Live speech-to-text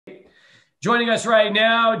Joining us right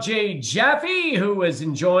now, Jay Jaffe, who is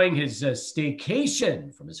enjoying his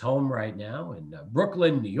staycation from his home right now in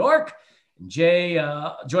Brooklyn, New York. And Jay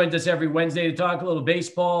joins us every Wednesday to talk a little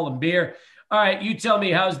baseball and beer. All right, you tell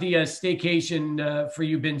me, how's the staycation for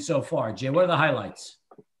you been so far, Jay? What are the highlights?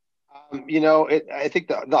 I think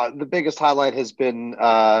the biggest highlight has been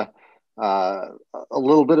a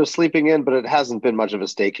little bit of sleeping in, but it hasn't been much of a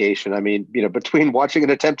staycation. I mean, between watching an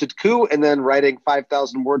attempted coup and then writing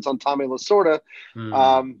 5,000 words on Tommy Lasorda, Hmm.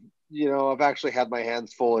 I've actually had my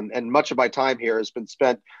hands full, and much of my time here has been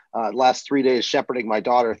spent last 3 days shepherding my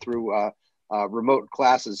daughter through remote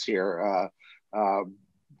classes here.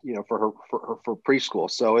 For her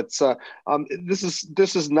preschool. So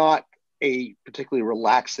this is not a particularly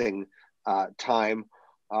relaxing time.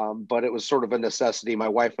 But it was sort of a necessity. My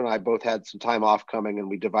wife and I both had some time off coming, and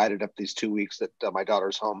we divided up these 2 weeks that my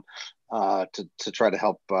daughter's home to try to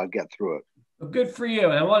help get through it. Well, good for you.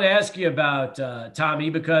 And I want to ask you about Tommy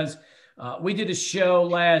because we did a show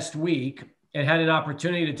last week and had an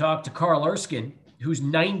opportunity to talk to Carl Erskine, who's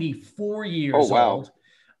 94 Oh, years wow. old.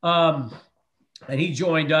 Um, and he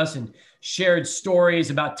joined us and shared stories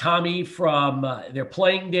about Tommy from their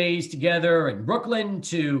playing days together in Brooklyn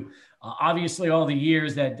to obviously all the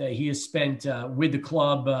years that he has spent with the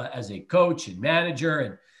club as a coach and manager.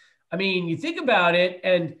 And I mean, you think about it,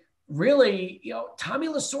 and really, Tommy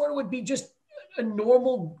Lasorda would be just a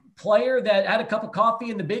normal player that had a cup of coffee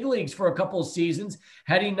in the big leagues for a couple of seasons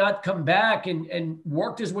had he not come back and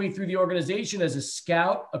worked his way through the organization as a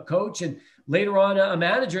scout, a coach, and later on a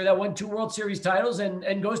manager that won two World Series titles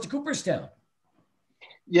and goes to Cooperstown.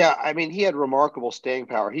 Yeah, I mean, he had remarkable staying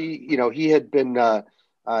power. He had been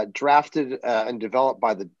drafted and developed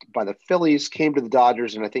by the Phillies, came to the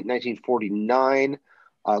Dodgers in I think 1949,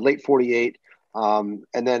 late 48, and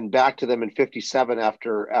then back to them in 57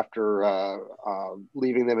 after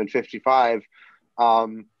leaving them in 55,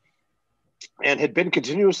 and had been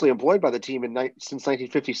continuously employed by the team since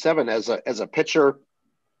 1957 as a pitcher,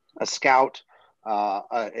 a scout,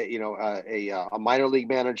 a minor league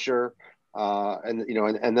manager,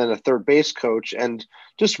 and then a third base coach, and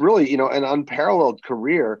just really, an unparalleled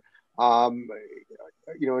career, in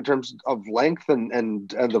terms of length and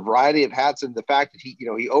the variety of hats, and the fact that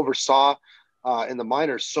he oversaw in the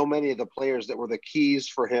minors so many of the players that were the keys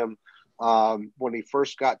for him when he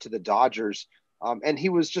first got to the Dodgers, and he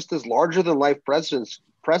was just this larger than life presence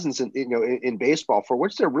in baseball, for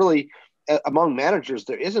which there really among managers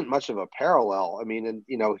there isn't much of a parallel. I mean, and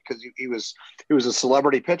because he was a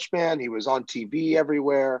celebrity pitchman, he was on TV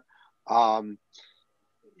everywhere. um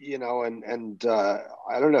I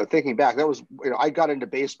don't know, thinking back, that was, I got into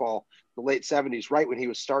baseball in the late 70s, right when he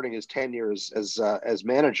was starting his tenure as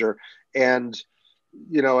manager. And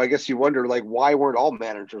I guess you wonder, like, why weren't all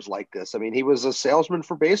managers like this? I mean, he was a salesman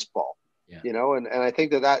for baseball, Yeah. and I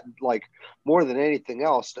think that, like, more than anything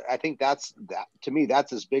else, I think that to me, that's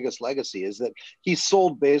his biggest legacy, is that he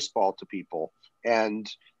sold baseball to people, and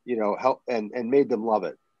help and made them love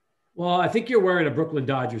it. Well, I think you're wearing a Brooklyn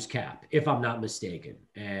Dodgers cap, if I'm not mistaken.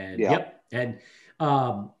 And Yeah. yep. And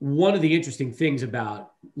one of the interesting things about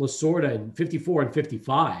Lasorda in 54 and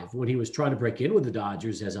 55, when he was trying to break in with the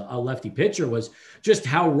Dodgers as a lefty pitcher, was just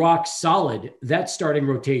how rock solid that starting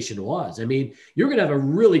rotation was. I mean, you're going to have a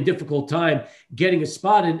really difficult time getting a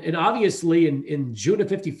spot. And obviously, in June of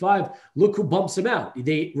 55, look who bumps him out.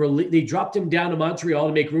 They dropped him down to Montreal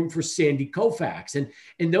to make room for Sandy Koufax. And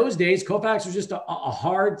in those days, Koufax was just a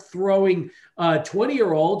hard throwing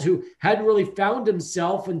 20-year-old who hadn't really found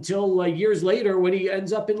himself until years later when he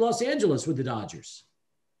ends up in Los Angeles with the Dodgers.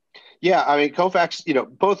 Yeah, I mean, Koufax,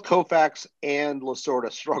 both Koufax and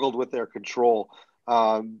Lasorda struggled with their control.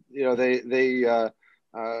 They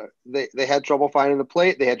had trouble finding the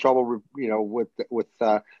plate. They had trouble, with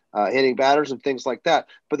hitting batters and things like that.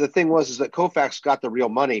 But the thing was, is that Koufax got the real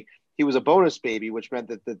money. He was a bonus baby, which meant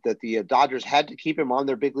that the Dodgers had to keep him on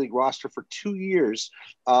their big league roster for 2 years,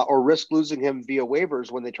 or risk losing him via waivers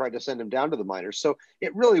when they tried to send him down to the minors. So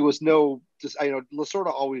it really was no.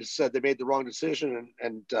 Lasorda always said they made the wrong decision,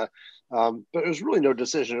 but it was really no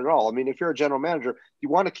decision at all. I mean, if you're a general manager, you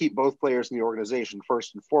want to keep both players in the organization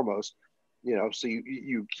first and foremost. So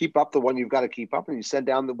you keep up the one you've got to keep up, and you send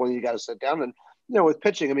down the one you got to send down. And with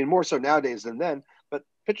pitching, I mean, more so nowadays than then, but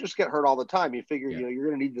pitchers get hurt all the time. You figure, Yeah. you're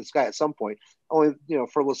going to need this guy at some point. Only,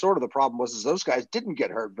 for Lasorda, the problem was is those guys didn't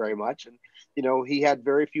get hurt very much, and he had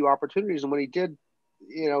very few opportunities, and when he did,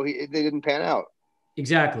 they didn't pan out.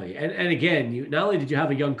 Exactly. And again, you not only did you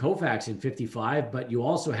have a young Koufax in 55, but you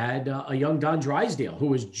also had a young Don Drysdale who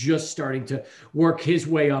was just starting to work his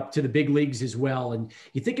way up to the big leagues as well. And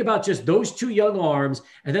you think about just those two young arms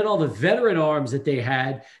and then all the veteran arms that they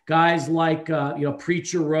had, guys like,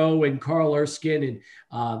 Preacher Rowe and Carl Erskine and,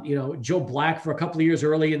 Joe Black for a couple of years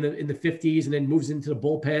early in the 50s and then moves into the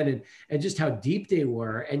bullpen and just how deep they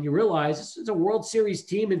were. And you realize this is a World Series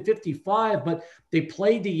team in 55, but they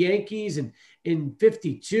played the Yankees and in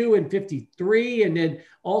 52 and 53. And then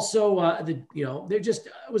also they're just,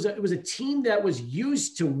 it was a team that was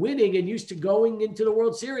used to winning and used to going into the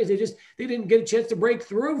World Series. They didn't get a chance to break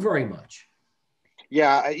through very much.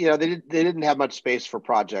 Yeah, they didn't have much space for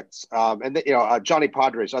projects. Johnny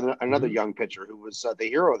Padres, another young pitcher who was the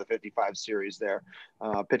hero of the 55 series there,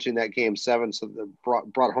 pitching that game 7, so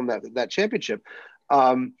brought home that championship.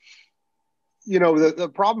 The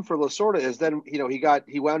problem for Lasorda is then,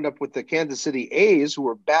 he wound up with the Kansas City A's, who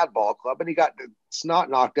were a bad ball club, and he got snot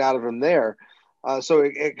knocked out of him there. So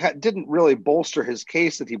it didn't really bolster his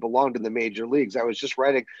case that he belonged in the major leagues. I was just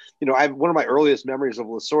writing, one of my earliest memories of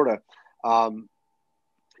Lasorda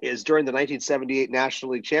is during the 1978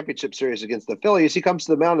 National League Championship Series against the Phillies. He comes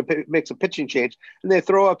to the mound and makes a pitching change, and they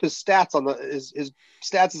throw up his stats his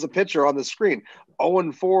stats as a pitcher on the screen: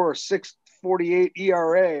 0-4, 6.48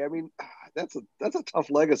 ERA. I mean, that's a tough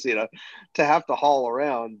legacy to have to haul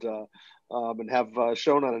around and have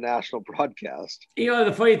shown on a national broadcast.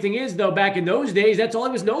 The funny thing is, though, back in those days, that's all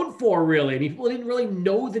he was known for, really. I mean, people didn't really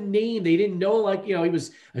know the name. They didn't know, he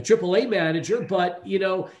was a AAA manager. But, you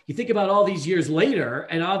think about all these years later,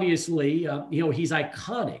 and obviously, he's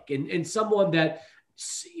iconic and someone that,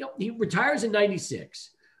 he retires in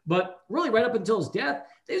 96. But really, right up until his death,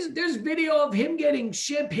 there's video of him getting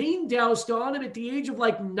champagne doused on him at the age of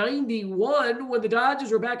 91 when the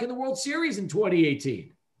Dodgers were back in the World Series in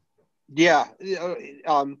 2018. Yeah,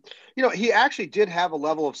 he actually did have a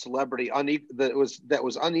level of celebrity that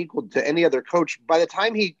was unequaled to any other coach. By the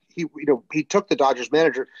time he took the Dodgers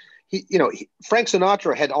manager, Frank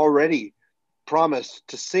Sinatra had already promised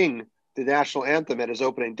to sing the national anthem at his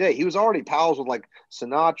opening day. He was already pals with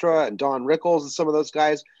Sinatra and Don Rickles and some of those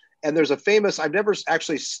guys. And there's a famous, I've never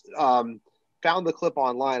actually found the clip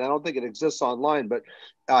online. I don't think it exists online, but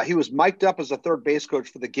he was mic'd up as a third base coach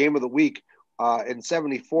for the game of the week in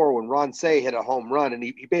 74 when Ron Say hit a home run, and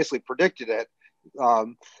he basically predicted it.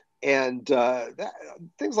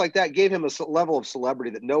 Things like that gave him a level of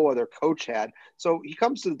celebrity that no other coach had. So he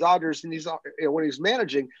comes to the Dodgers, and when he's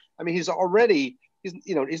managing, I mean, he's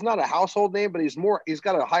not a household name, but he's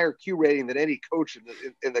got a higher Q rating than any coach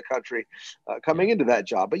in the country coming into that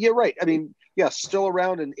job. But you're right. I mean, still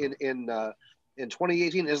around in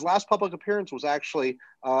 2018. His last public appearance was actually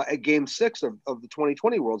at Game 6 of the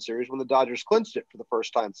 2020 World Series when the Dodgers clinched it for the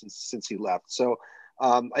first time since he left. So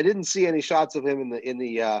I didn't see any shots of him in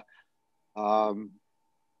the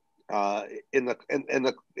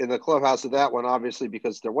clubhouse of that one, obviously,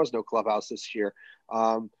 because there was no clubhouse this year.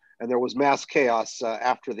 And there was mass chaos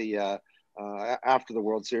after the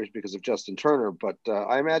World Series because of Justin Turner. But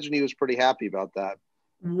I imagine he was pretty happy about that.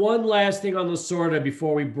 One last thing on Lasorda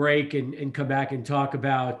before we break and come back and talk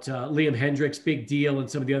about Liam Hendriks' big deal and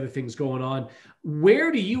some of the other things going on.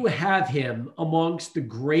 Where do you have him amongst the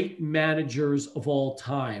great managers of all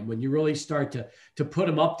time when you really start to put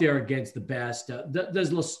him up there against the best?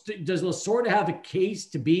 Does Lasorda have a case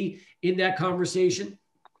to be in that conversation?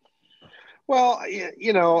 Well,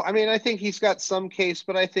 I mean, I think he's got some case,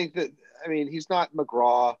 but I think that, he's not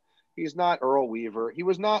McGraw. He's not Earl Weaver. He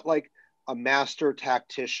was not a master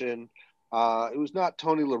tactician. It was not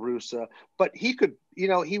Tony La Russa, but he could,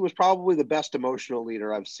 he was probably the best emotional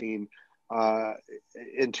leader I've seen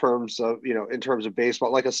in terms of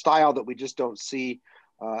baseball, like a style that we just don't see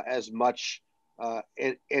as much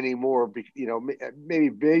anymore. Maybe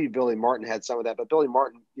Billy Martin had some of that, but Billy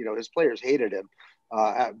Martin, his players hated him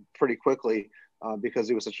pretty quickly because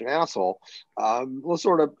he was such an asshole. He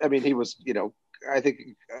was, I think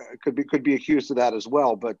could be accused of that as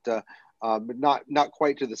well, but not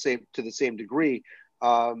quite to the same degree.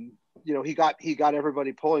 He got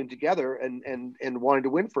everybody pulling together and wanted to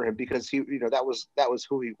win for him because that was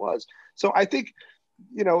who he was. So I think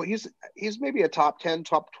he's maybe a top 10,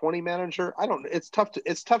 top 20 manager. I don't. It's tough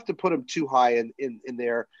to put him too high in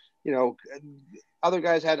there. Other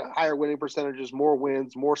guys had higher winning percentages, more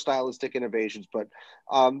wins, more stylistic innovations, but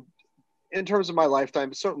in terms of my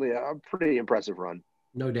lifetime, certainly a pretty impressive run.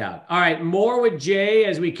 No doubt. All right, more with Jay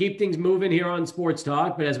as we keep things moving here on Sports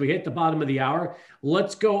Talk. But as we hit the bottom of the hour,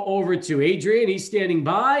 let's go over to Adrian. He's standing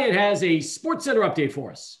by and has a Sports Center update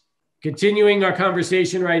for us. Continuing our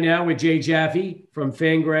conversation right now with Jay Jaffe from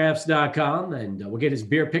Fangraphs.com, and we'll get his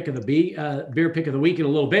beer pick of the week in a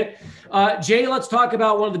little bit. Jay, let's talk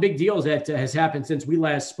about one of the big deals that has happened since we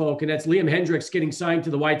last spoke, and that's Liam Hendriks getting signed to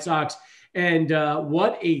the White Sox. And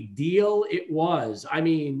what a deal it was. I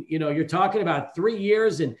mean, you're talking about 3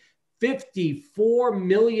 years and $54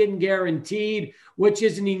 million guaranteed, which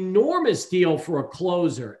is an enormous deal for a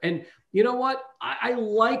closer. And you know what? I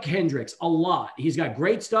like Hendriks a lot. He's got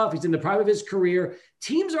great stuff. He's in the prime of his career.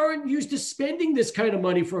 Teams aren't used to spending this kind of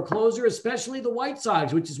money for a closer, especially the White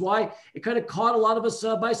Sox, which is why it kind of caught a lot of us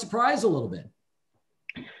by surprise a little bit.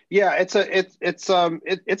 Yeah, it's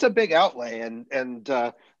a big outlay, and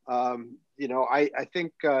I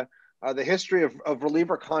think the history of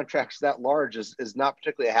reliever contracts that large is not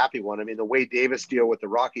particularly a happy one. I mean, the Wade Davis deal with the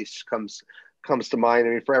Rockies comes to mind.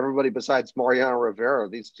 I mean, for everybody besides Mariano Rivera,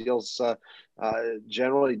 these deals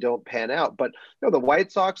generally don't pan out. But the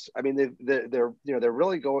White Sox, I mean, they're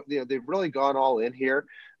really going. They've really gone all in here,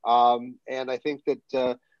 and I think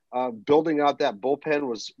that building out that bullpen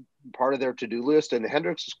was part of their to-do list. And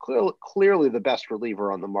Hendriks is clearly the best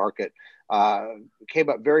reliever on the market. Came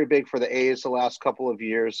up very big for the A's the last couple of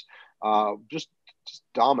years. Just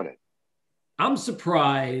dominant. I'm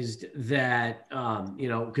surprised that,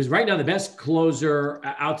 because right now the best closer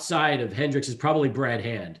outside of Hendriks is probably Brad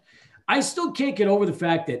Hand. I still can't get over the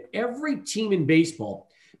fact that every team in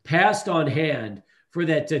baseball passed on Hand for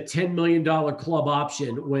that $10 million club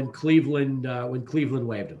option when Cleveland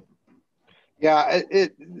waived him. Yeah,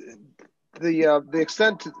 the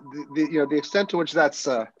extent to which that's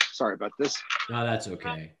sorry about this. No, that's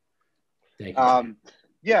okay. Thank you.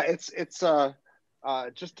 Yeah, it's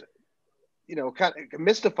just kind of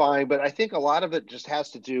mystifying, but I think a lot of it just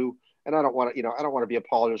has to do, and I don't want to be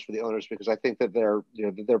apologist for the owners, because I think that they're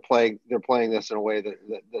playing this in a way that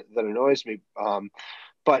annoys me.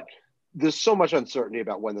 But there's so much uncertainty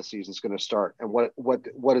about when the season's going to start and what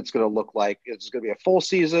it's going to look like. It's going to be a full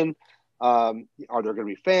season. Are there going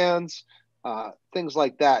to be fans? Things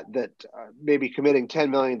like that maybe committing $10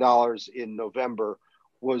 million in November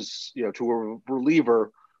was, to a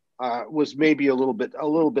reliever, was maybe a little bit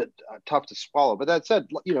tough to swallow. But that said,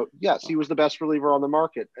 yes, he was the best reliever on the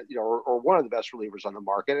market, or one of the best relievers on the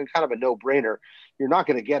market, and kind of a no-brainer. You're not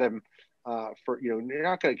going to get him you're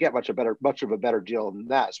not going to get much of a better deal than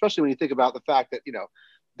that, especially when you think about the fact that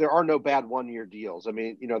there are no bad 1-year deals. I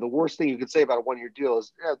mean, the worst thing you could say about a 1-year deal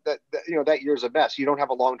is that year's a mess. You don't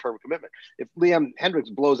have a long-term commitment. If Liam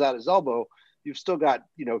Hendriks blows out his elbow, you've still got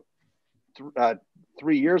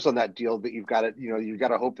 3 years on that deal that you've got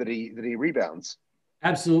to hope that he rebounds.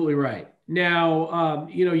 Absolutely right. Now,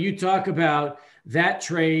 you talk about that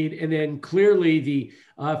trade, and then clearly the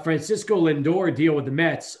Francisco Lindor deal with the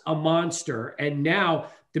Mets, a monster. And now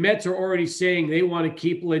the Mets are already saying they want to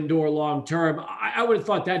keep Lindor long-term. I would have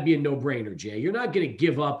thought that'd be a no-brainer, Jay. You're not going to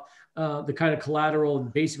give up the kind of collateral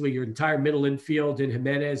and basically your entire middle infield in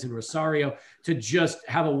Jimenez and Rosario to just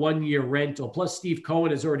have a 1-year rental. Plus, Steve Cohen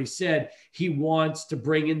has already said he wants to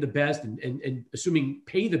bring in the best and assuming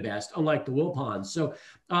pay the best, unlike the Wilpons. So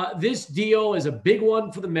this deal is a big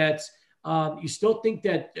one for the Mets. You still think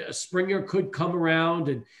that Springer could come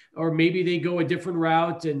around or maybe they go a different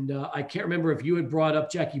route. And I can't remember if you had brought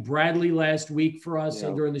up Jackie Bradley last week for us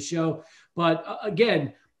during the show. But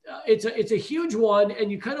again, it's a huge one.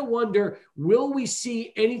 And you kind of wonder, will we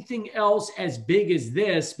see anything else as big as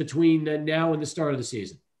this between now and the start of the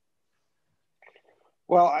season?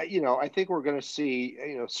 Well, I think we're going to see,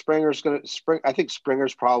 I think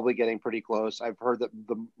Springer's probably getting pretty close. I've heard that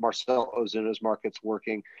the Marcell Ozuna's market's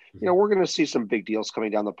working. We're going to see some big deals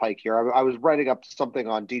coming down the pike here. I was writing up something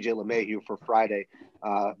on DJ LeMahieu for Friday,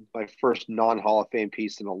 my first non-Hall of Fame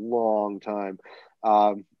piece in a long time,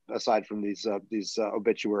 aside from these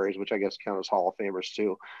obituaries, which I guess count as Hall of Famers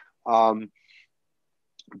too. The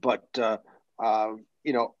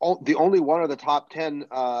only one of the top 10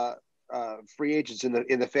 free agents in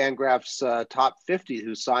the Fangraphs top 50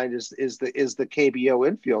 who signed is the KBO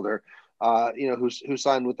infielder, who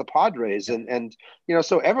signed with the Padres, and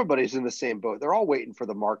so everybody's in the same boat. They're all waiting for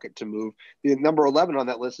the market to move. The number 11 on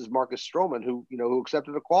that list is Marcus Stroman, who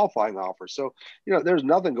accepted a qualifying offer. So there's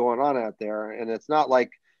nothing going on out there, and it's not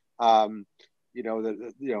like one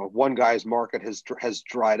guy's market has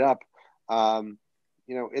dried up.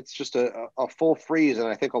 it's just a full freeze. And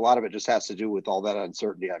I think a lot of it just has to do with all that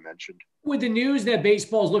uncertainty I mentioned. With the news that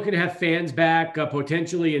baseball is looking to have fans back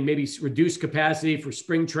potentially and maybe reduce capacity for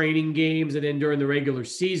spring training games and then during the regular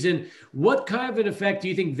season, what kind of an effect do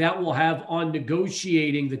you think that will have on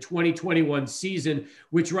negotiating the 2021 season,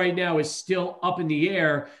 which right now is still up in the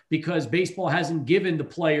air because baseball hasn't given the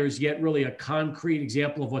players yet really a concrete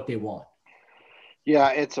example of what they want?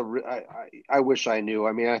 Yeah, I wish I knew.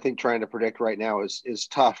 I mean, I think trying to predict right now is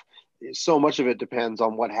tough. So much of it depends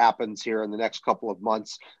on what happens here in the next couple of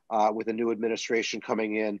months with a new administration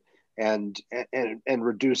coming in and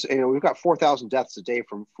reduce. We've got 4,000 deaths a day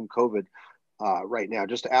from COVID right now,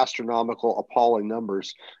 just astronomical, appalling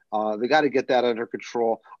numbers. They got to get that under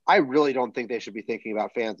control. I really don't think they should be thinking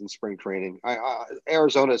about fans in spring training.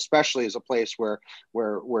 Arizona, especially, is a place where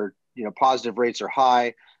positive rates are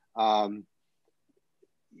high.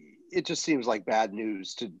 It just seems like bad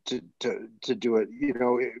news to do it.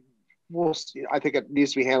 I think it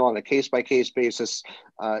needs to be handled on a case by case basis.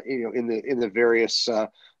 In the various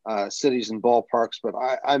cities and ballparks. But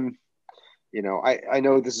I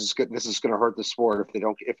know this is good. This is going to hurt the sport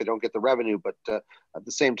if they don't get the revenue. But at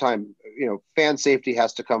the same time, fan safety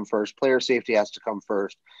has to come first. Player safety has to come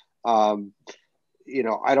first. I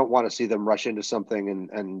don't want to see them rush into something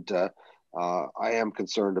and I am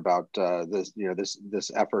concerned about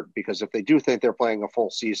this effort, because if they do think they're playing a full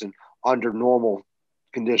season under normal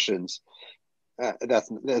conditions, that's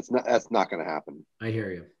not going to happen. I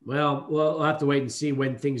hear you. Well, we'll have to wait and see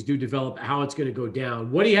when things do develop, how it's going to go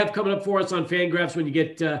down. What do you have coming up for us on Fangraphs when you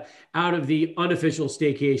get out of the unofficial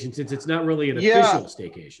staycation, since it's not really an official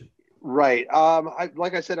staycation? Right.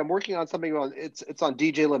 Like I said, I'm working on something on it's on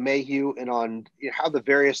DJ LeMahieu and on how the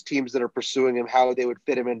various teams that are pursuing him, how they would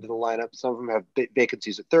fit him into the lineup. Some of them have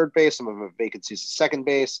vacancies at third base. Some of them have vacancies at second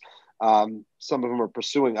base. Some of them are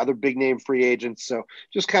pursuing other big name free agents. So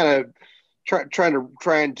just kind of trying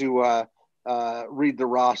to read the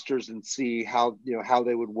rosters and see how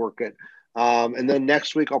they would work it. And then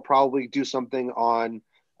next week I'll probably do something on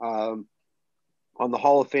the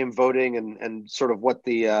Hall of Fame voting and sort of what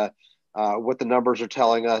the numbers are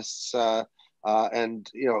telling us,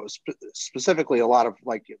 and specifically a lot of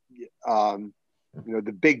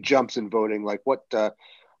the big jumps in voting, like what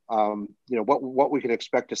we can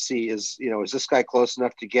expect to see is this guy close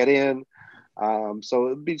enough to get in? So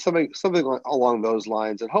it'd be something along those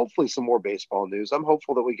lines, and hopefully some more baseball news. I'm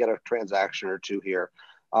hopeful that we get a transaction or two here.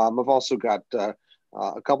 I've also got a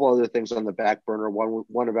couple other things on the back burner.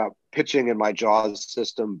 One about pitching in my JAWS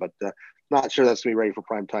system, but not sure that's going to be ready for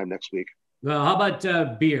prime time next week. Well, how about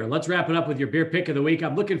beer? Let's wrap it up with your beer pick of the week.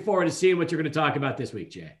 I'm looking forward to seeing what you're going to talk about this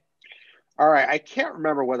week, Jay. All right. I can't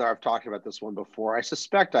remember whether I've talked about this one before. I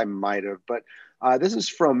suspect I might have, but this is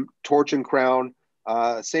from Torch and Crown,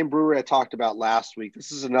 same brewery I talked about last week.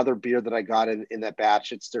 This is another beer that I got in that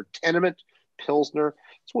batch. It's their Tenement Pilsner.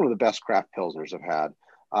 It's one of the best craft Pilsners I've had.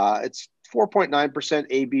 It's 4.9%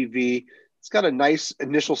 ABV. It's got a nice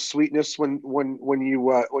initial sweetness when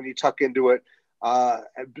you tuck into it.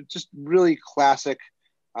 Just really classic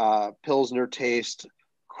Pilsner taste,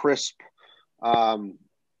 crisp,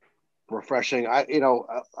 refreshing.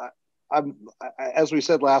 I'm as we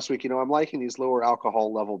said last week, I'm liking these lower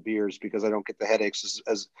alcohol level beers because I don't get the headaches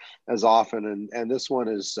as often. And this one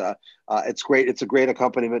is it's great. It's a great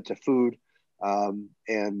accompaniment to food.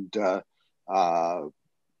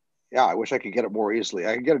 Yeah, I wish I could get it more easily.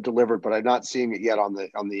 I can get it delivered, but I'm not seeing it yet on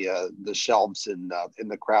the shelves in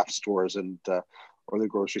the craft stores and or the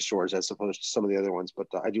grocery stores as opposed to some of the other ones. But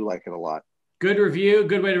I do like it a lot. Good review.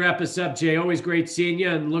 Good way to wrap us up, Jay. Always great seeing you,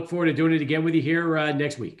 and look forward to doing it again with you here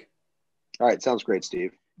next week. All right, sounds great,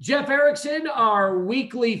 Steve. Jeff Erickson, our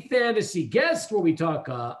weekly fantasy guest, where we talk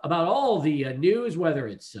about all the news, whether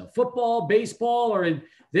it's football, baseball, or in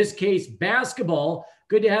this case, basketball.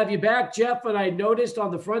 Good to have you back, Jeff. And I noticed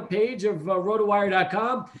on the front page of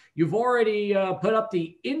rotowire.com, you've already put up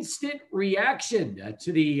the instant reaction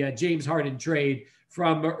to the James Harden trade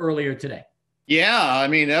from earlier today. Yeah, I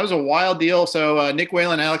mean, that was a wild deal. So Nick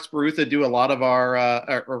Whalen and Alex Barutha do a lot of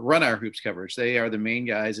our run our hoops coverage. They are the main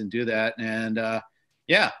guys and do that. And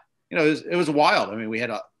yeah, it was wild. I mean, we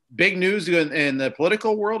had big news in the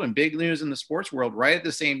political world and big news in the sports world right at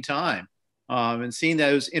the same time. And seeing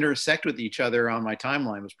those intersect with each other on my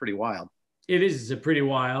timeline was pretty wild. It is pretty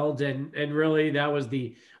wild. And really, that was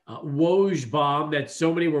the Woj bomb that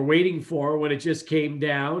so many were waiting for when it just came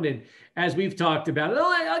down. And as we've talked about it,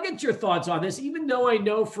 I'll get your thoughts on this, even though I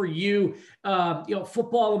know for you,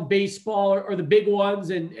 football and baseball are the big ones,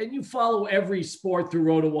 and you follow every sport through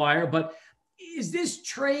RotoWire. But is this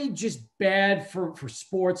trade just bad for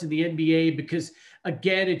sports in the NBA? Because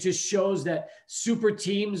again, it just shows that super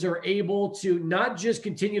teams are able to not just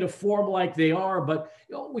continue to form like they are, but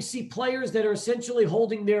we see players that are essentially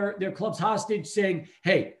holding their clubs hostage, saying,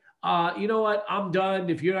 "Hey, you know what? I'm done.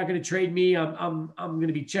 If you're not going to trade me, I'm going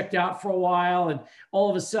to be checked out for a while." And all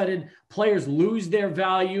of a sudden, players lose their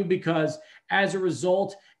value because, as a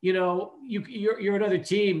result, you're another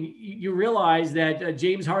team. You realize that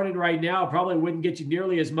James Harden right now probably wouldn't get you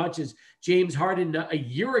nearly as much as James Harden a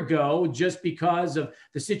year ago, just because of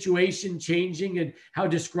the situation changing and how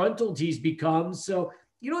disgruntled he's become. So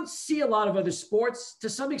you don't see a lot of other sports, to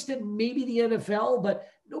some extent, maybe the NFL, but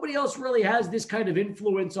nobody else really has this kind of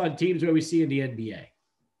influence on teams where we see in the NBA.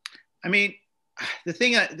 I mean, the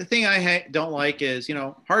thing I don't like is,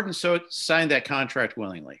 Harden signed that contract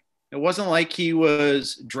willingly. It wasn't like he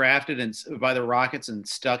was drafted by the Rockets and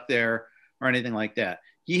stuck there or anything like that.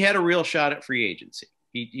 He had a real shot at free agency.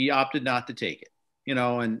 He opted not to take it,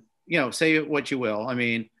 say what you will. I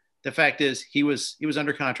mean, the fact is he was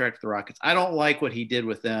under contract with the Rockets. I don't like what he did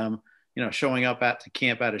with them, showing up to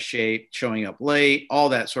camp out of shape, showing up late, all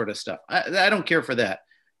that sort of stuff. I don't care for that.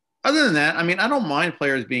 Other than that, I mean, I don't mind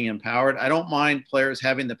players being empowered. I don't mind players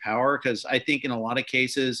having the power, because I think in a lot of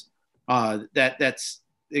cases look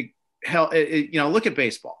at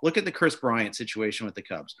baseball. Look at the Chris Bryant situation with the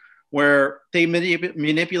Cubs, where they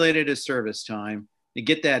manipulated his service time to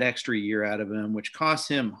get that extra year out of him, which cost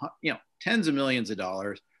him, tens of millions of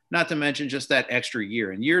dollars, not to mention just that extra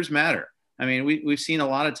year. And years matter. I mean, we've seen a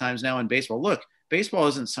lot of times now in baseball. Look, baseball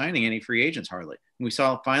isn't signing any free agents hardly. We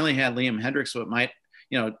finally had Liam Hendriks, so it might,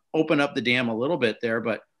 open up the dam a little bit there,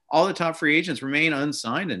 but all the top free agents remain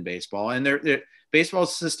unsigned in baseball. And baseball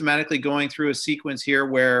is systematically going through a sequence here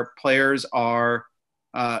where players are,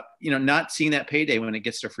 not seeing that payday when it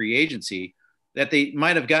gets to free agency that they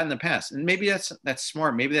might have gotten in the past. And maybe that's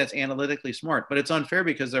smart. Maybe that's analytically smart, but it's unfair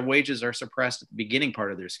because their wages are suppressed at the beginning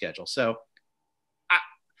part of their schedule. So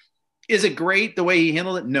is it great the way he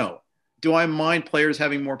handled it? No. Do I mind players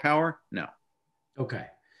having more power? No. Okay.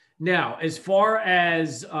 Now, as far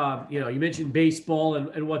as, you mentioned baseball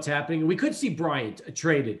and what's happening, we could see Bryant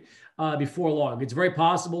traded before long. It's very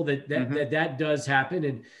possible that does happen.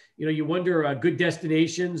 And, you wonder good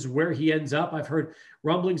destinations where he ends up. I've heard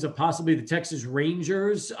rumblings of possibly the Texas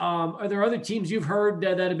Rangers. Are there other teams you've heard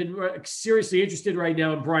that have been seriously interested right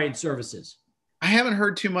now in Bryant's services? I haven't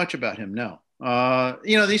heard too much about him. No.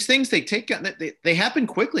 These things they happen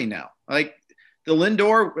quickly now. Like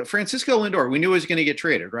Francisco Lindor, we knew he was going to get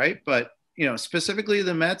traded, right? But, specifically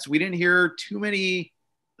the Mets, we didn't hear too many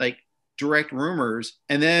direct rumors.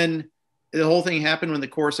 And then the whole thing happened in the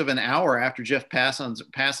course of an hour after Jeff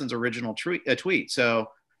Passan's original tweet. So,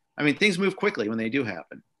 I mean, things move quickly when they do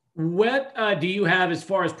happen. What do you have as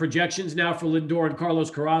far as projections now for Lindor and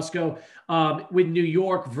Carlos Carrasco with New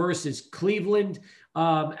York versus Cleveland?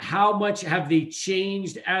 How much have they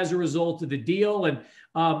changed as a result of the deal, and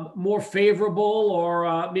more favorable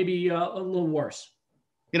or maybe a little worse?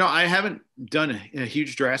 I haven't done a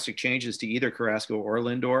huge drastic changes to either Carrasco or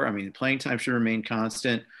Lindor. I mean, playing time should remain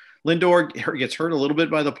constant. Lindor gets hurt a little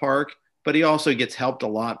bit by the park, but he also gets helped a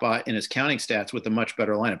lot in his counting stats with a much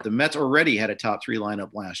better lineup. The Mets already had a top 3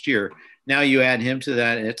 lineup last year. Now you add him to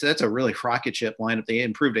that, and that's a really rocket ship lineup. They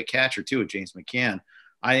improved at catcher too with James McCann.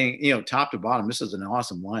 I think, top to bottom, this is an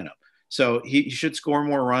awesome lineup. So he should score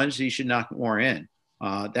more runs. He should knock more in.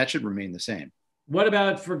 That should remain the same. What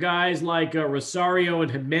about for guys like Rosario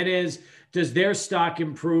and Jimenez? Does their stock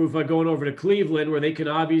improve going over to Cleveland, where they can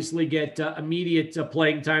obviously get immediate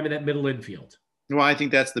playing time in that middle infield? Well, I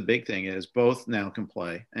think that's the big thing is both now can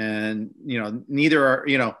play, and neither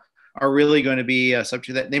are really going to be subject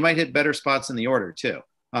to that. They might hit better spots in the order too.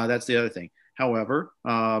 That's the other thing. However,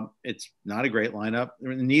 it's not a great lineup.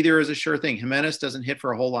 Neither is a sure thing. Jimenez doesn't hit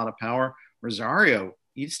for a whole lot of power. Rosario,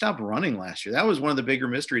 he stopped running last year. That was one of the bigger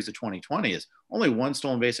mysteries of 2020 is only one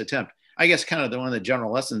stolen base attempt. I guess kind of one of the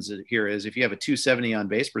general lessons here is if you have a 270 on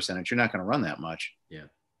base percentage, you're not going to run that much. Yeah.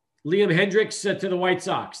 Liam Hendriks to the White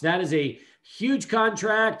Sox. That is a huge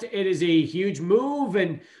contract. It is a huge move,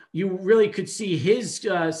 and you really could see his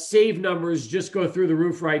save numbers just go through the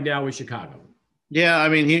roof right now with Chicago. Yeah, I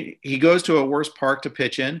mean, he goes to a worse park to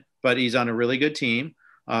pitch in, but he's on a really good team.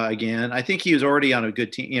 Again, I think he was already on a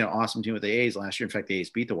good team, awesome team with the A's last year. In fact, the A's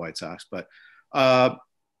beat the White Sox. But I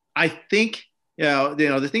think,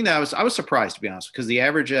 the thing that I was surprised, to be honest, because the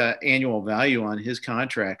average annual value on his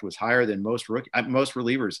contract was higher than most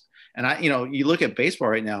relievers. And you look at baseball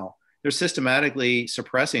right now, they're systematically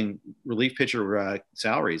suppressing relief pitcher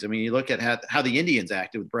salaries. I mean, you look at how the Indians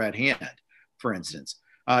acted with Brad Hand, for instance.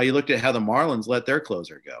 You looked at how the Marlins let their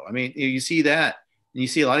closer go. I mean, you see that, and you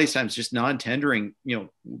see a lot of these times just non-tendering,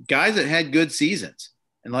 guys that had good seasons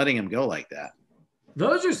and letting them go like that.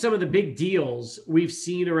 Those are some of the big deals we've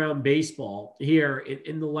seen around baseball here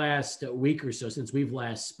in the last week or so since we've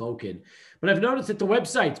last spoken. But I've noticed that the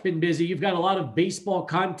website's been busy. You've got a lot of baseball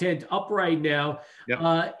content up right now.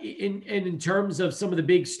 Yep. In terms of some of the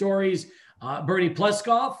big stories, Bernie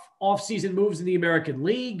Pleskoff, offseason moves in the American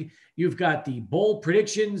League. You've got the bold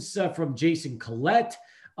predictions from Jason Collette.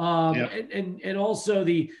 And also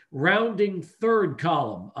the rounding third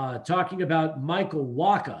column, talking about Michael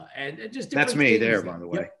Waka and just that's me there, by the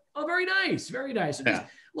way. Yep. Oh, very nice, very nice. So yeah. Just a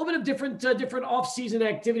little bit of different off-season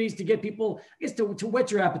activities to get people, I guess, to whet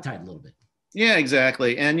your appetite a little bit. Yeah,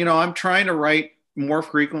 exactly. And I'm trying to write more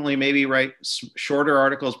frequently, maybe write shorter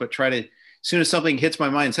articles, but try to, as soon as something hits my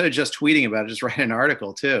mind, instead of just tweeting about it, just write an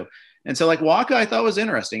article too. And so like Waka, I thought was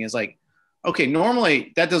interesting. It's like, okay,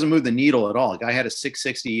 normally that doesn't move the needle at all. A guy had a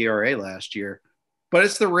 6.60 ERA last year, but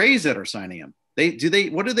it's the Rays that are signing him.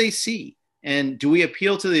 What do they see? And do we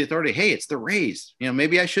appeal to the authority? Hey, it's the Rays.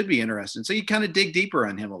 Maybe I should be interested. So you kind of dig deeper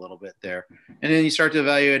on him a little bit there. And then you start to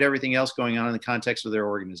evaluate everything else going on in the context of their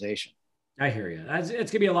organization. I hear you. It's going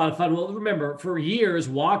to be a lot of fun. Well, remember, for years,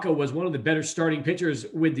 Waka was one of the better starting pitchers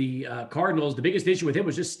with the Cardinals. The biggest issue with him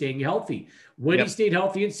was just staying healthy. When he stayed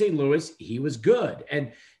healthy in St. Louis, he was good.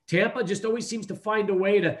 And Tampa just always seems to find a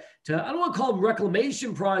way to I don't want to call them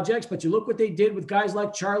reclamation projects, but you look what they did with guys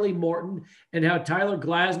like Charlie Morton and how Tyler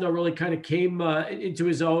Glasnow really kind of came into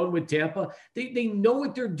his own with Tampa. They know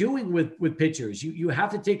what they're doing with pitchers. You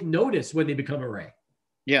have to take notice when they become a Ray.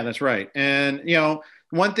 Yeah, that's right. And,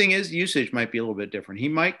 one thing is usage might be a little bit different. He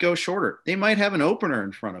might go shorter. They might have an opener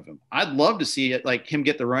in front of him. I'd love to see it, like him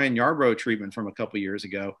get the Ryan Yarbrough treatment from a couple years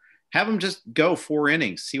ago. Have him just go 4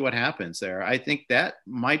 innings, see what happens there. I think that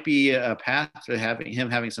might be a path to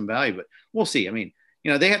having some value, but we'll see. I mean,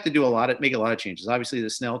 they have to make a lot of changes. Obviously, the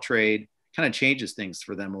Snell trade kind of changes things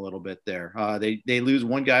for them a little bit there. They lose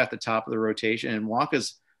one guy at the top of the rotation, and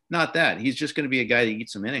Waka's not that. He's just going to be a guy that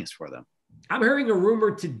eats some innings for them. I'm hearing a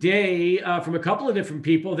rumor today from a couple of different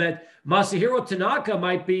people that Masahiro Tanaka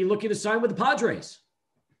might be looking to sign with the Padres.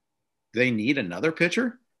 They need another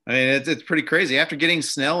pitcher? I mean, it's pretty crazy. After getting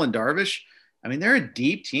Snell and Darvish, I mean, they're a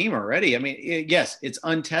deep team already. I mean, yes, it's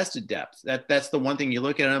untested depth. That's the one thing you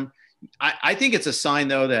look at them. I think it's a sign,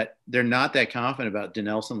 though, that they're not that confident about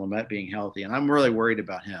Dinelson Lamet being healthy, and I'm really worried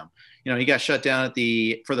about him. He got shut down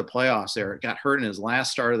for the playoffs there. Got hurt in his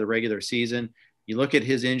last start of the regular season. You look at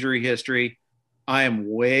his injury history. I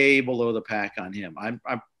am way below the pack on him. I'm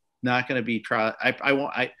not going to be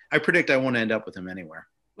I predict I won't end up with him anywhere.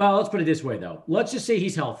 Well, let's put it this way, though. Let's just say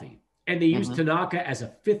he's healthy, and they use Tanaka as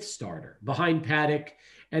a 5th starter behind Paddock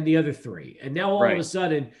and the other 3. And now all of a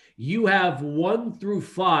sudden, you have 1 through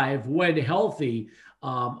 5, when healthy,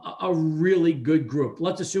 a really good group.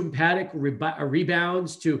 Let's assume Paddock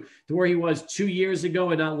rebounds to where he was 2 years ago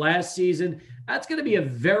and not last season. That's going to be a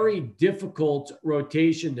very difficult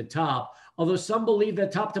rotation to top, although some believe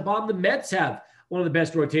that top to bottom, the Mets have one of the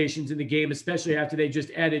best rotations in the game, especially after they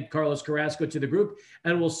just added Carlos Carrasco to the group,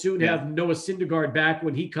 and we'll soon have Noah Syndergaard back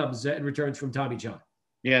when he comes and returns from Tommy John.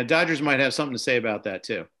 Yeah, Dodgers might have something to say about that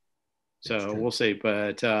too. So we'll see.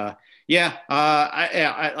 But I'm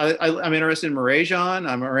interested in Marajan.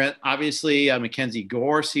 I'm obviously Mackenzie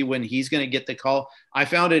Gore, see when he's going to get the call. I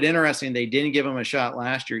found it interesting they didn't give him a shot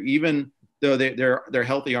last year, even though their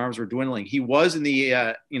healthy arms were dwindling. He was in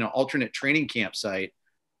the alternate training camp site,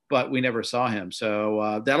 but we never saw him.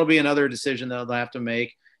 So that'll be another decision that they'll have to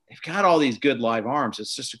make. They've got all these good live arms.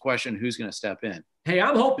 It's just a question who's going to step in. Hey,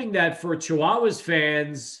 I'm hoping that for Chihuahuas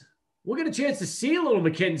fans, we'll get a chance to see a little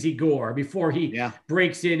Mackenzie Gore before he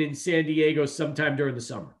breaks in San Diego sometime during the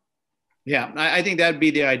summer. Yeah, I think that'd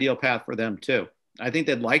be the ideal path for them too. I think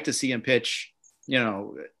they'd like to see him pitch,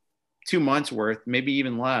 2 months worth, maybe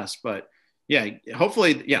even less. But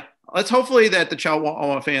hopefully that the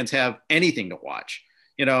Chihuahua fans have anything to watch.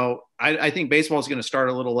 I think baseball is going to start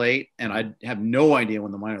a little late, and I have no idea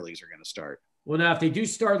when the minor leagues are going to start. Well, now, if they do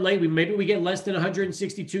start late, maybe we get less than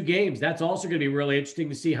 162 games. That's also going to be really interesting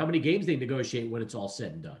to see how many games they negotiate when it's all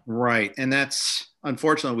said and done. Right. And that's,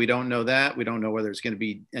 unfortunately, we don't know that. We don't know whether it's going to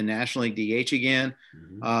be a National League DH again.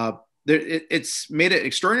 Mm-hmm. It's made it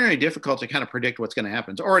extraordinarily difficult to kind of predict what's going to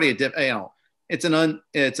happen. It's already it's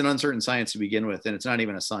an uncertain science to begin with, and it's not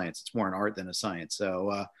even a science. It's more an art than a science.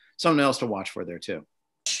 So something else to watch for there too.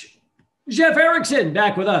 Jeff Erickson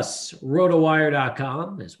back with us,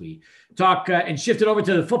 rotowire.com, as we talk and shift it over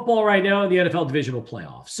to the football right now in the NFL divisional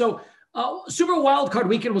playoffs. So Super Wildcard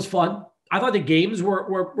weekend was fun. I thought the games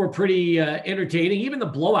were pretty entertaining. Even the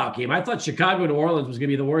blowout game, I thought Chicago New Orleans was going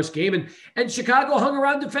to be the worst game, and Chicago hung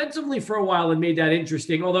around defensively for a while and made that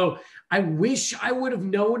interesting. Although I wish I would have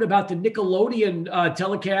known about the Nickelodeon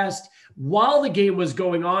telecast while the game was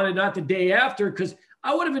going on and not the day after, because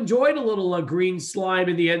I would have enjoyed a little green slime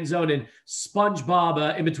in the end zone and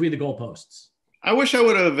SpongeBob in between the goalposts. I wish I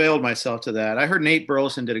would have availed myself to that. I heard Nate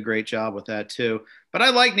Burleson did a great job with that too. But I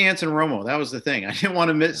like Nance and Romo. That was the thing. I didn't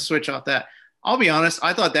want to switch off that. I'll be honest.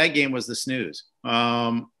 I thought that game was the snooze.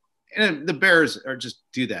 And the Bears are just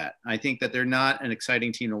do that. I think that they're not an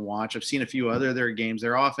exciting team to watch. I've seen a few other of their games.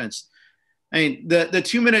 Their offense, I mean, the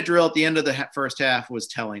 2-minute drill at the end of the first half was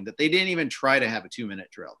telling that they didn't even try to have a 2-minute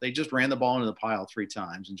drill. They just ran the ball into the pile 3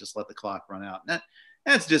 times and just let the clock run out.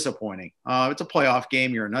 That's disappointing. It's a playoff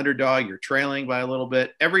game. You're an underdog. You're trailing by a little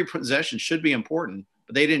bit. Every possession should be important,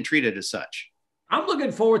 but they didn't treat it as such. I'm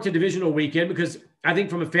looking forward to divisional weekend because I think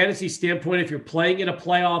from a fantasy standpoint, if you're playing in a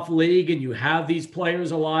playoff league and you have these players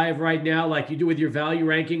alive right now, like you do with your value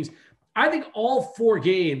rankings, I think all 4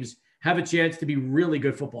 games have a chance to be really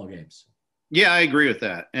good football games. Yeah, I agree with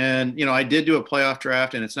that. And, I did do a playoff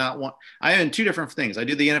draft, and it's not one. I had 2 different things. I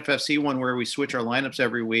do the NFFC one where we switch our lineups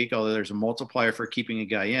every week, although there's a multiplier for keeping a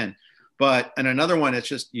guy in. But in another one, it's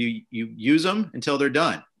just you use them until they're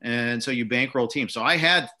done. And so you bankroll teams. So I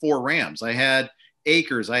had 4 Rams. I had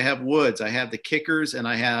Akers, I have Woods, I have the kickers, and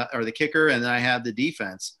the kicker, and then I have the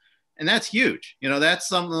defense. And that's huge. That's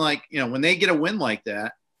something like, when they get a win like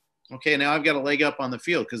that, okay, now I've got a leg up on the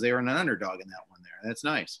field because they were an underdog in that one there. That's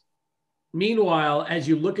nice. Meanwhile, as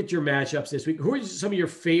you look at your matchups this week, who are some of your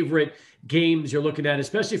favorite games you're looking at,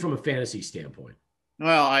 especially from a fantasy standpoint?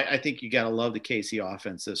 Well, I think you got to love the KC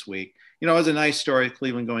offense this week. It was a nice story,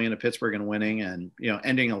 Cleveland going into Pittsburgh and winning and,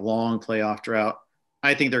 ending a long playoff drought.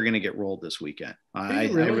 I think they're going to get rolled this weekend. I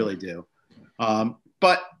really do.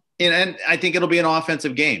 But I think it'll be an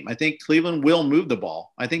offensive game. I think Cleveland will move the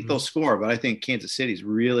ball. I think they'll score, but I think Kansas City's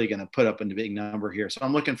really going to put up a big number here. So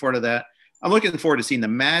I'm looking forward to that. I'm looking forward to seeing the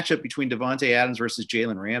matchup between Devontae Adams versus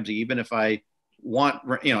Jalen Ramsey. Even if I want,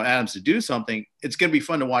 Adams to do something, it's going to be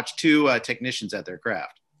fun to watch 2 technicians at their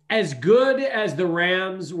craft. As good as the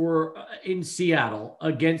Rams were in Seattle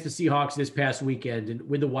against the Seahawks this past weekend and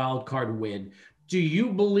with the wild card win, do you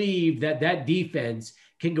believe that defense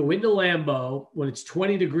can go into Lambeau when it's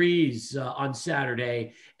 20 degrees on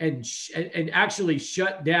Saturday and actually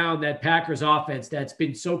shut down that Packers offense that's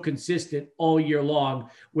been so consistent all year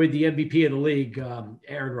long with the MVP of the league,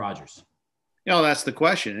 Aaron Rodgers? That's the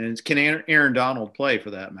question. And can Aaron Donald play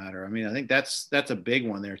for that matter? I mean, I think that's a big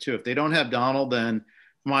one there too. If they don't have Donald, then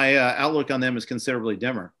my outlook on them is considerably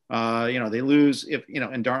dimmer. They lose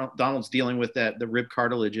and Donald's dealing with the rib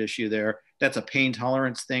cartilage issue there. That's a pain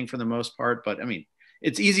tolerance thing for the most part. But I mean,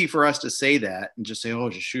 it's easy for us to say that and just say, oh,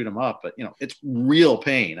 just shoot him up. But, it's real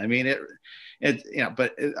pain. I mean,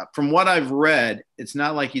 from what I've read, it's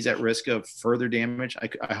not like he's at risk of further damage.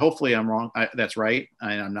 I hopefully I'm wrong. That's right.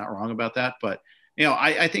 I'm not wrong about that. But,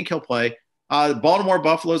 I think he'll play. Baltimore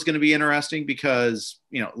Buffalo is going to be interesting because,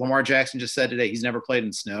 Lamar Jackson just said today he's never played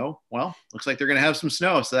in snow. Well, looks like they're going to have some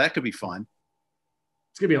snow. So that could be fun.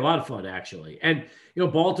 It's going to be a lot of fun, actually. And,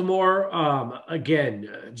 Baltimore,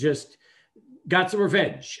 again, just got some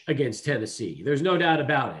revenge against Tennessee. There's no doubt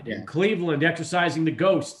about it. Yeah. And Cleveland exercising the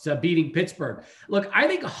ghosts, beating Pittsburgh. Look, I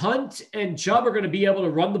think Hunt and Chubb are going to be able to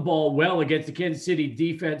run the ball well against the Kansas City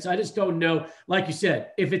defense. I just don't know, like you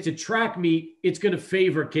said, if it's a track meet, it's going to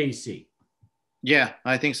favor KC. Yeah,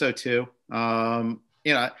 I think so too. The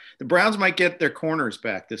Browns might get their corners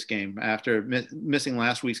back this game after missing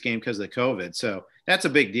last week's game because of the COVID. So that's a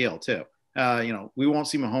big deal too. We won't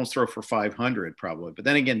see Mahomes throw for 500 probably, but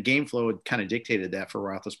then again, game flow had kind of dictated that for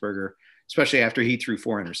Roethlisberger, especially after he threw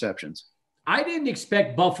 4 interceptions. I didn't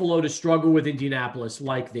expect Buffalo to struggle with Indianapolis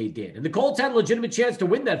like they did. And the Colts had a legitimate chance to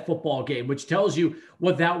win that football game, which tells you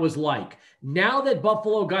what that was like. Now that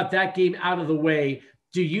Buffalo got that game out of the way,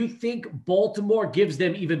 do you think Baltimore gives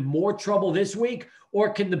them even more trouble this week, or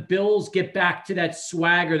can the Bills get back to that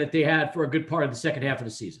swagger that they had for a good part of the second half of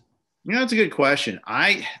the season? That's a good question.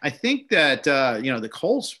 I think that, the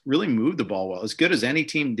Colts really moved the ball well, as good as any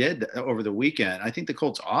team did over the weekend. I think the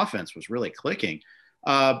Colts offense was really clicking.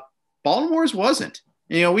 Baltimore's wasn't.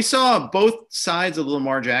 We saw both sides of the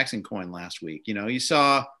Lamar Jackson coin last week. You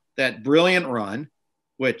saw that brilliant run,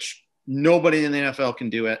 which nobody in the NFL can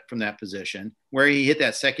do it from that position, where he hit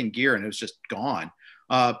that second gear and it was just gone.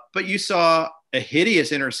 But you saw a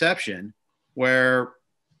hideous interception where,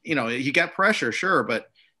 he got pressure, sure, but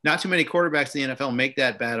not too many quarterbacks in the NFL make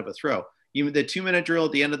that bad of a throw. Even the 2-minute drill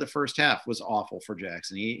at the end of the first half was awful for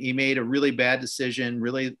Jackson. He made a really bad decision,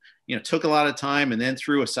 really, took a lot of time and then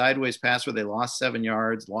threw a sideways pass where they lost 7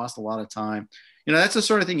 yards, lost a lot of time. That's the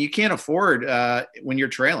sort of thing you can't afford when you're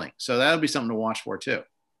trailing. So that'll be something to watch for too.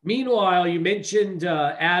 Meanwhile, you mentioned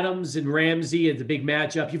Adams and Ramsey at the big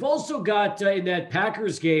matchup. You've also got in that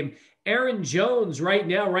Packers game, Aaron Jones right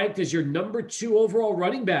now ranked as your number 2 overall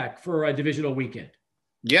running back for a divisional weekend.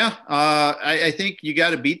 Yeah, I think you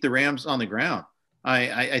got to beat the Rams on the ground.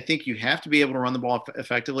 I think you have to be able to run the ball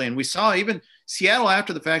effectively. And we saw even Seattle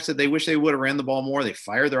after the fact that they wish they would have ran the ball more. They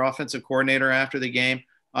fired their offensive coordinator after the game.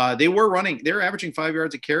 They were averaging 5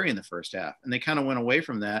 yards a carry in the first half, and they kind of went away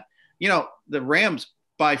from that. The Rams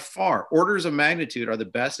by far, orders of magnitude, are the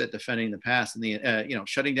best at defending the pass and the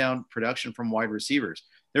shutting down production from wide receivers.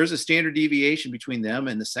 There's a standard deviation between them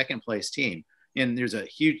and the second place team, and there's a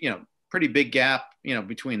huge, pretty big gap,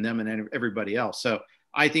 between them and everybody else. So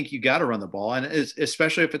I think you got to run the ball, and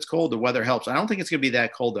especially if it's cold, the weather helps. I don't think it's going to be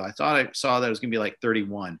that cold though. I thought I saw that it was going to be like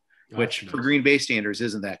 31, which for Green Bay standards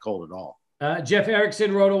isn't that cold at all. Jeff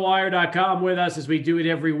Erickson, rotowire.com with us as we do it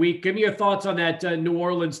every week. Give me your thoughts on that New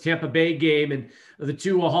Orleans Tampa Bay game and the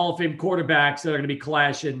 2 Hall of Fame quarterbacks that are going to be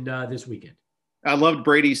clashing this weekend. I loved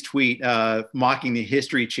Brady's tweet mocking the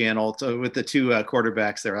History Channel with the 2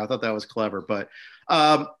 quarterbacks there. I thought that was clever. But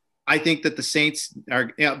I think that the Saints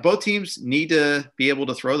both teams need to be able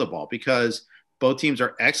to throw the ball because both teams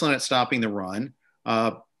are excellent at stopping the run.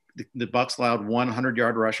 The Bucs allowed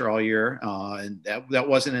 100-yard rusher all year, and that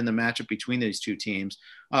wasn't in the matchup between these 2 teams.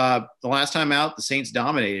 The last time out, the Saints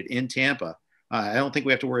dominated in Tampa. I don't think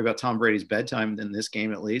we have to worry about Tom Brady's bedtime in this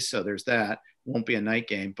game at least, so there's that. Won't be a night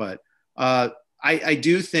game, but I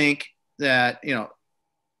do think that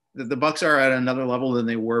the Bucs are at another level than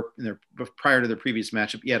they were prior to the previous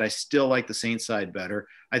matchup. Yet I still like the Saints side better.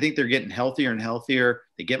 I think they're getting healthier and healthier.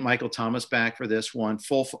 They get Michael Thomas back for this one,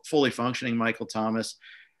 fully functioning Michael Thomas.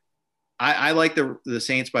 I like the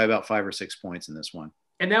Saints by about 5 or 6 points in this one.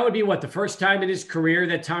 And that would be the first time in his career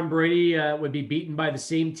that Tom Brady would be beaten by the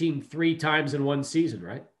same team 3 times in one season,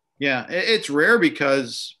 right? Yeah, it's rare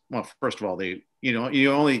because, well, first of all,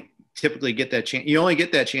 you only typically get that chance. You only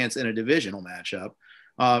get that chance in a divisional matchup,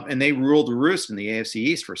 and they ruled the roost in the AFC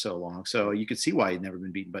East for so long. So you could see why he'd never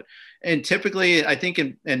been beaten. And typically, I think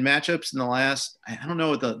in matchups in the last, I don't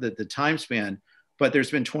know the time span, but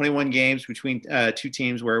there's been 21 games between 2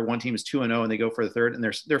 teams where one team is 2-0 and they go for the third, and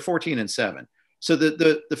they're 14-7. So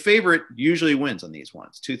the favorite usually wins on these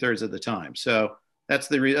ones 2/3 of the time. So that's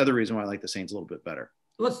the other reason why I like the Saints a little bit better.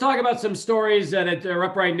 Let's talk about some stories that are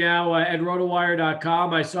up right now at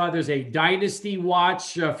rotowire.com. I saw there's a dynasty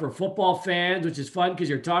watch for football fans, which is fun because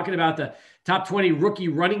you're talking about the top 20 rookie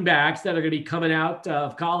running backs that are going to be coming out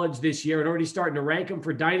of college this year and already starting to rank them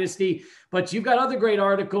for dynasty. But you've got other great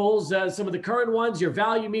articles, some of the current ones, your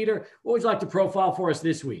value meter. What would you like to profile for us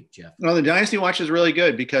this week, Jeff? Well, the Dynasty Watch is really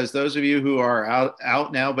good because those of you who are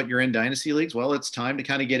out now, but you're in dynasty leagues, well, it's time to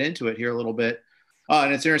kind of get into it here a little bit.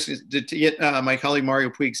 And it's interesting to get my colleague Mario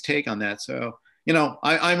Puig's take on that. So,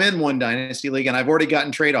 I'm in one dynasty league and I've already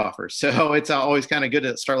gotten trade offers. So it's always kind of good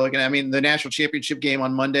to start looking at. I mean, the national championship game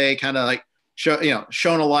on Monday kind of like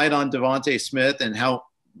shone a light on Devontae Smith and how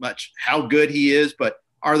good he is, but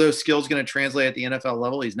are those skills going to translate at the NFL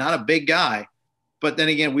level? He's not a big guy, but then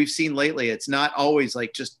again, we've seen lately, it's not always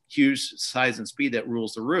like just huge size and speed that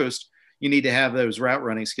rules the roost. You need to have those route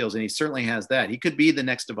running skills. And he certainly has that. He could be the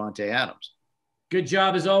next Devontae Adams. Good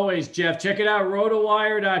job as always, Jeff. Check it out,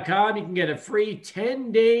 rotowire.com. You can get a free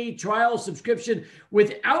 10-day trial subscription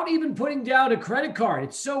without even putting down a credit card.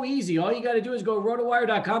 It's so easy. All you got to do is go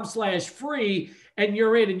rotowire.com/free and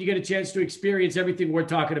you're in, and you get a chance to experience everything we're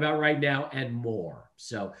talking about right now and more.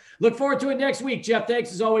 So look forward to it next week, Jeff.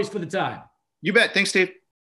 Thanks as always for the time. You bet. Thanks, Steve.